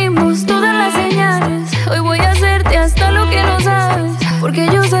entendimos todas las señales, hoy voy a hacerte hasta lo que no sabes. Porque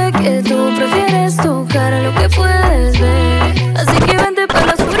yo sé que tú prefieres tocar lo que puedes ver. Así que vente para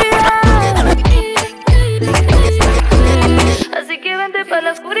la oscuridad. Así que vente para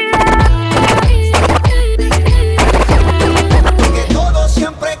la oscuridad. Que todo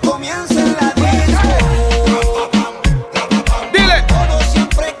siempre comienza en la disco. Dile. Todo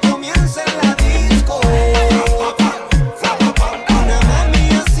siempre comienza en la disco. Una mami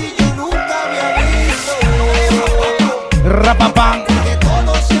así yo nunca había visto. Rapapam. Que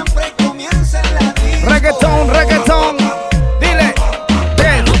todo siempre comienza en la disco. Reggaetón, reggaetón. Dile.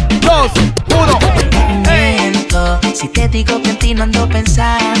 3, 2, 1. Miento, si te digo que en ti no ando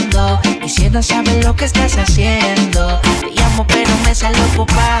pensando. Quisiera saber lo que estás haciendo. Te llamo pero me sale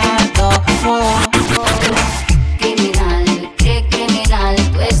ocupado. Criminal, qué criminal.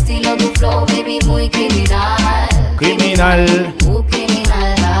 Tu estilo, tu flow, baby, muy criminal. Criminal.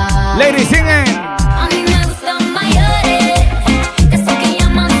 Criminal. Ladies, singen. A mí me gustan mayores, esos que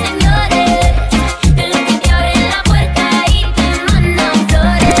llaman señores, de los que te abren la puerta y te mandan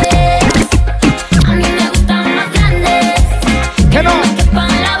flores. A mí me gustan más grandes, Que no. me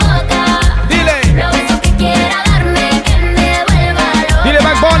chupan la boca. Dile. Los besos que quiera darme, que me vuelva loca. Dile,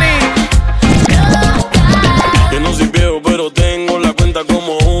 Bad Bunny. Que no soy viejo, pero tengo la cuenta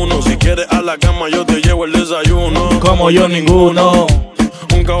como uno. Si quieres a la cama, yo te llevo el desayuno. Como yo ninguno.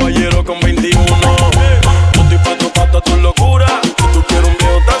 Un caballero con 21. Yo estoy puesto para tu locura. Si tú quieres un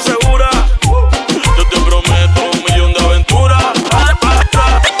viejo, ¿estás segura? Yo te prometo 1.000.000 de aventuras.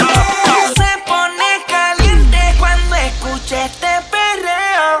 Se pone caliente cuando escucha este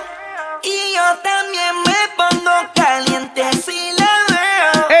perreo. Y yo también me pongo caliente si la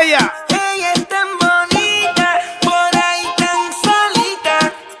veo. Ella. Ella es tan bonita, por ahí tan solita,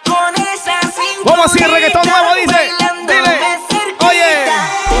 con esa cinturita. Vamos así, reggaetón nuevo, dice. bailándome Dile. cerquita. Oye.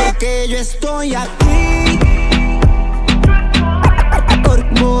 Porque yo estoy aquí, por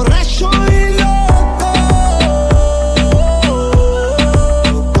borracho y loco.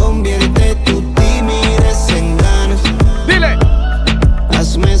 Convierte tu timidez en ganas. Dile.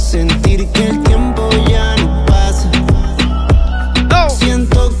 Hazme sentir que el tiempo ya no pasa. No.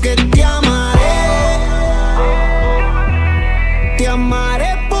 Siento que te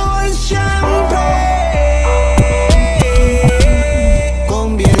amaré por siempre.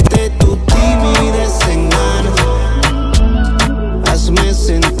 Convierte tu timidez en ganas. Hazme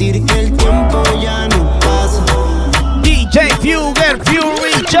sentir que el tiempo ya no pasa. DJ Fugger,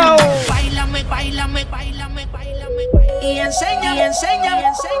 Fury Show. Báilame, báilame, báilame, báilame. Y enséñame, y enséñame,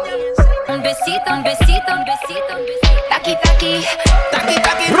 enséñame. Un besito, un besito, un besito, un besito. Taqui, taqui. Taqui,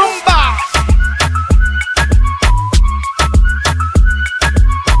 taqui, Rumba.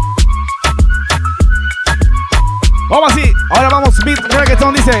 Vamos así. Ahora vamos, beat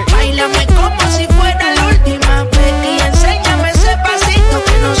reggaeton, dice. Báilame como si fuera la última vez y enséñame ese pasito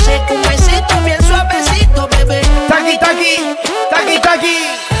que no sé, un besito bien suavecito, bebé. Taqui, taqui, taqui, taqui.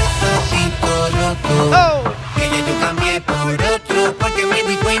 Oh. Que ya yo cambié por otro porque me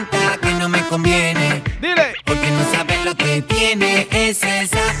di cuenta que no me conviene. Dile. Porque no sabes lo que tiene ese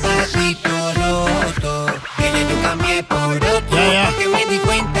zapatito roto. Que ya yo cambié por otro porque me di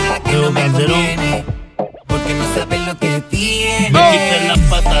cuenta que no me conviene. Porque no sabes lo que tiene. Me quité las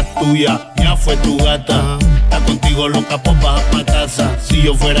patas tuyas, ya fue tu gata. Está contigo loca, pues baja pa' casa. Si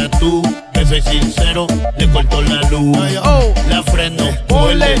yo fuera tú, te soy sincero, le corto la luz. La freno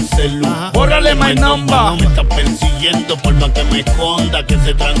por el celu. Bórrale my number. No me está persiguiendo por más que me esconda, que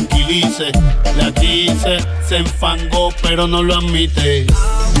se tranquilice. La quise, se enfangó, pero no lo admite.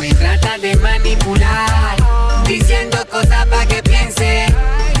 Me trata de manipular, diciendo cosas pa' que piense.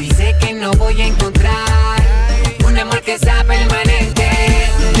 Dice que no voy a encontrar un amor que sea permanente.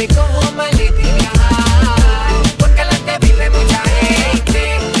 Me cojo maleta y viajar, porque la te vive mucha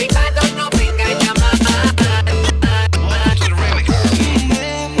gente. Mi pato no venga a llamar.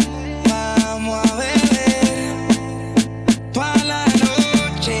 Vamos a beber toda la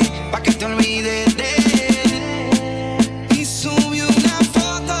noche pa' que te olvides de él. Y subí una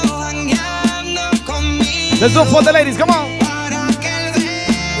foto jangueando conmigo. Let's do for the ladies, come on.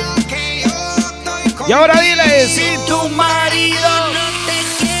 Y ahora dile, si tu marido no te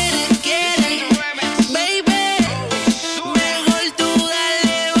quiere, baby, mejor tú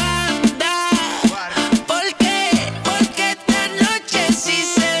dale banda. ¿Por qué? Porque esta noche sí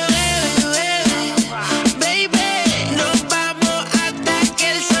se bebe, baby. Nos vamos hasta que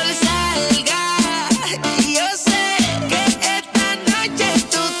el sol salga. Y yo sé que esta noche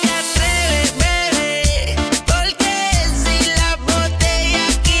tú te atreves, bebé. Porque si la botella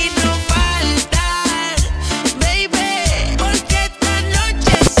aquí no falta.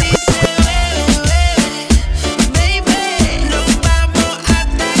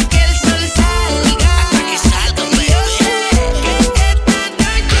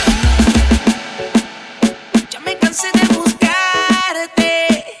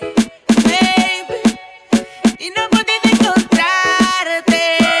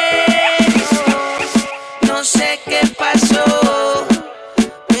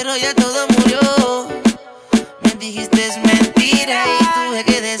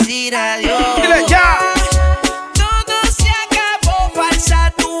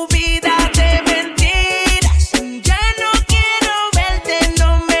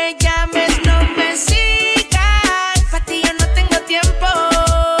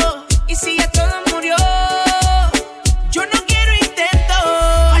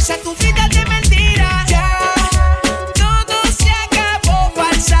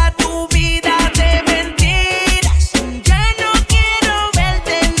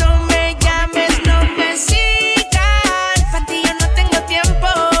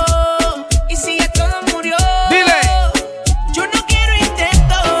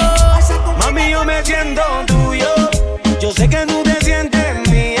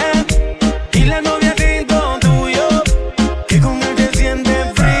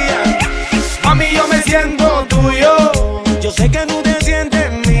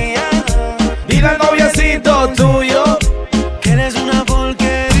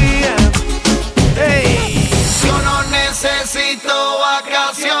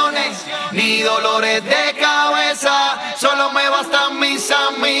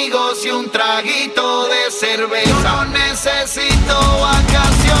 amigos y un traguito de cerveza. Yo no necesito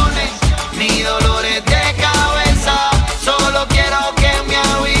vacaciones ni dolores de cabeza. Solo quiero que me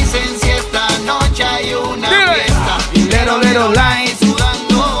avisen si esta noche hay una fiesta. Little, little line,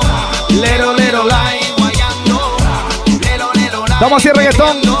 sudando. little, little line, guayando. Little, little line. Estamos así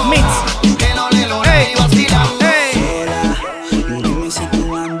reggaetón mix. Little, little line, vacilando. Y dime si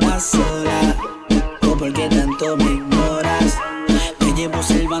tú andas sola o por qué tanto me ignoras. Te llevo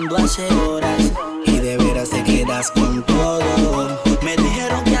observando hace horas y de veras te quedas con todo. Me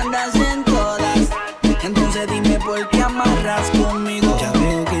dijeron que andas en todas, entonces dime por qué amarras conmigo. Ya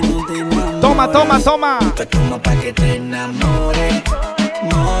veo que no te enamores. Toma, toma, toma. Pues toma pa' que te enamores.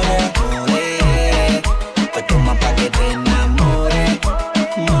 More, more. Pues toma pa' que te enamores.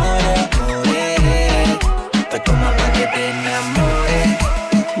 More, more. Pues toma pa' que te enamores.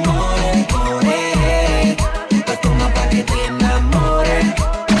 More, more. Pues toma pa' que te enamores.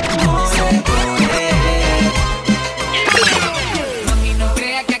 More, more. Mami, no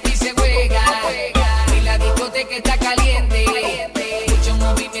crea que aquí se juega. Y la discoteca está caliente. Mucho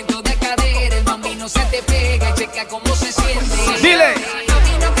movimiento de cadera. El mami no se te pega. Checa cómo se siente. Dile.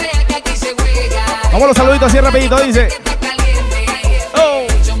 Vamos a los saluditos así rapidito, dice. Oh.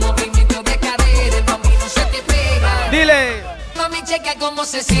 Dile. Mami, checa cómo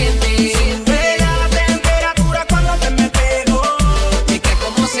se siente. Siente la temperatura cuando te me pego. Checa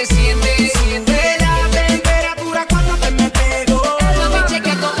cómo se siente. Siente la temperatura cuando te me pego. Mami,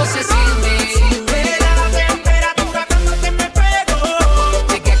 checa cómo se siente. Siente la temperatura cuando te me pego.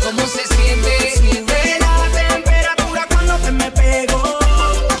 Checa cómo se siente. Siente la temperatura cuando te me pego.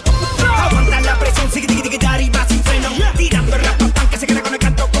 Aguanta la presión, sigue, sigue, sigue, arriba sin freno. Tirando el rapapán que se queda con el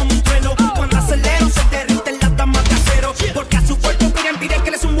canto como un freno. Cuando acelero se derrite la dama de acero. Porque a su cuerpo piden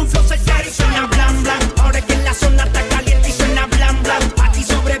que le sumo un flow certero. Y suena blan blan, ahora es que la zona está caliente y suena blan blan. Aquí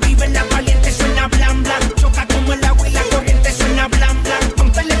sobreviven las valientes, suena blan blan. Choca como el agua y la corriente, suena blan blan.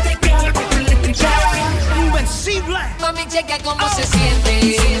 Ponte eléctrica, invencible. Mami, checa cómo se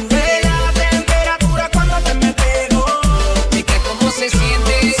siente. Siente la temperatura cuando te me pego. Checa cómo se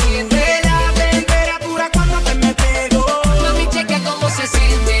siente. Siente la temperatura cuando te me pego. Mami, checa cómo se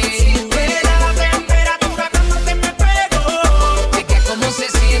siente. Siente la temperatura cuando te me pego. Checa cómo se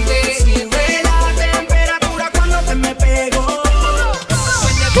siente. Siente la temperatura cuando te me pego.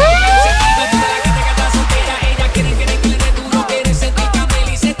 Ella quiere que le dé duro, quiere sentir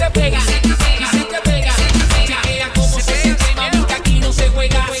candela y se te pega. Y se te pega. Chequea cómo se siente, mami, que aquí no se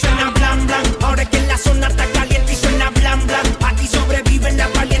juega. Suena blan blan, ahora es que la zona está caliente y suena blan blan. Aquí sobreviven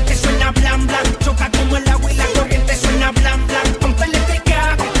las valientes, suena blan blan. Choca como el agua y la corriente, suena blan blan. Ponte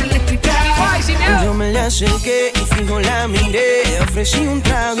eléctrica, ponte eléctrica. Yo me le acerqué y fijo la miré. Ofrecí un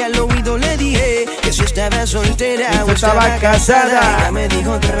trago y al oído le dije que si estaba soltera o estaba casada. Ella me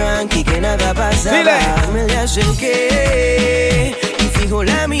dijo tranqui que nada pasaba. Dile. Me le acerqué y fijo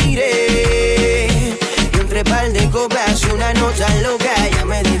la miré. Y entre par de copas y una nota loca. Ella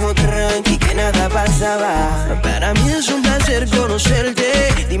me dijo tranqui que nada pasaba. Para mí es un placer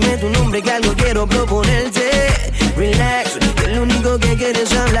conocerte. Dime tu nombre que algo quiero proponerte. Relax, que lo único que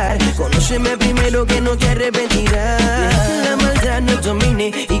quieres hablar. Conóceme primero que no te arrepentirás. Que la maldad no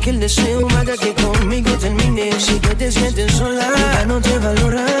domine y que el deseo haga que conmigo termine. Si tú te sientes sola, ya no te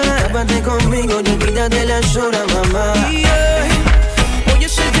valora. Tápate conmigo y olvídate las horas, mamá. Y hoy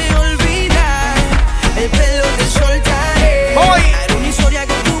se te olvida, el pelo te soltaré. Haré una historia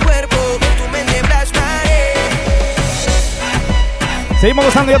con tu cuerpo, con tu mente plasmaré. Seguimos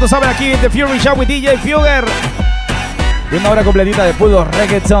gozando, ya tú sabes, aquí en The Fury Show with DJ Fugger. Y una hora completita de puro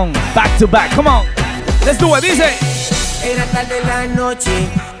reggaeton. Back to back, come on. Let's do it, dice. Era tarde en la noche,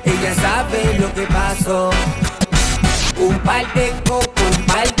 ella sabe lo que pasó. Un par de coco, un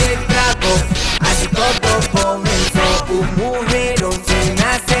par de tragos, así todo comenzó. Un mujerón se me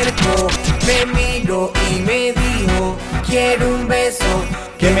acercó, me miró y me dijo: quiero un beso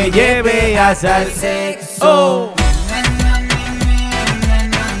que me lleve hacia el sexo. Oh.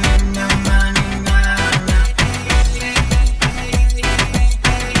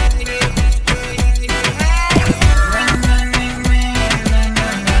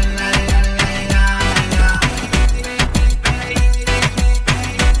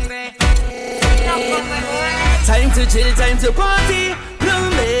 Time to chill, time to party.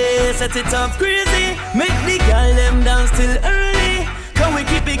 Plumber, set it up crazy. Make the girl them dance till early. Can we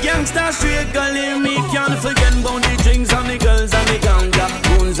keep it gangsta straight gully? Me can't forget about the drinks and the girls and the ganja.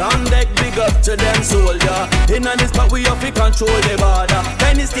 Goons on deck, big up to them soldier. In on this spot we have to control the border.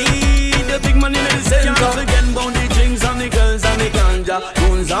 Dynasty, the big man in the center. Can't forget about the drinks and the girls and the ganja.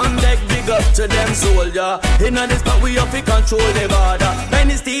 Goons on deck, big up to them soldier. In on this spot we have to control the border.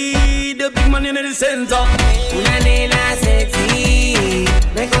 Dynasty, the big man in the center. Una nena sexy,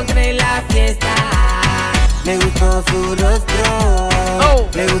 me encontré en la fiesta. Me gustó su rostro,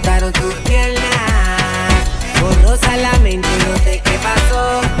 me gustaron sus piernas. Borrosa la mente, no sé qué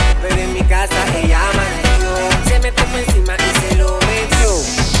pasó, pero en mi casa ella amaneció. Se me tocó encima y se lo metió.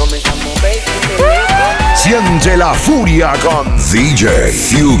 Comenzamos a ver si se me Siente la furia con DJ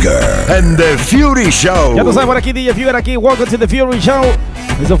Fugger en The Fury Show. Ya tú sabes, por aquí DJ Fugger, aquí Welcome to The Fury Show.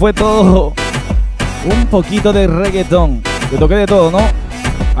 Eso fue todo. Un poquito de reggaetón. Te toqué de todo, ¿no?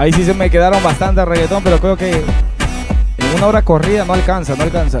 Ahí sí se me quedaron bastante reggaetón, pero creo que en una hora corrida no alcanza.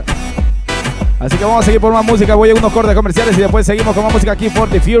 Así que vamos a seguir por más música. Voy a unos cortes comerciales y después seguimos con más música aquí por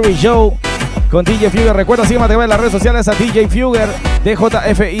The Fury Show con DJ Fugger. Recuerda, sígueme a través de las redes sociales a DJ Fugger,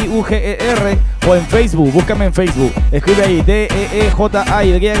 DJFIUGER, o en Facebook. Búscame en Facebook. Escribe ahí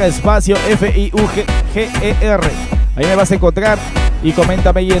DEEJAY espacio FIUGER. Ahí me vas a encontrar y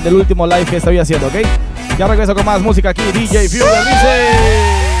coméntame ahí en el último live que estoy haciendo, ¿ok? Ya regreso con más música aquí. DJ Fugger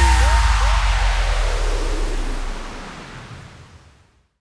dice...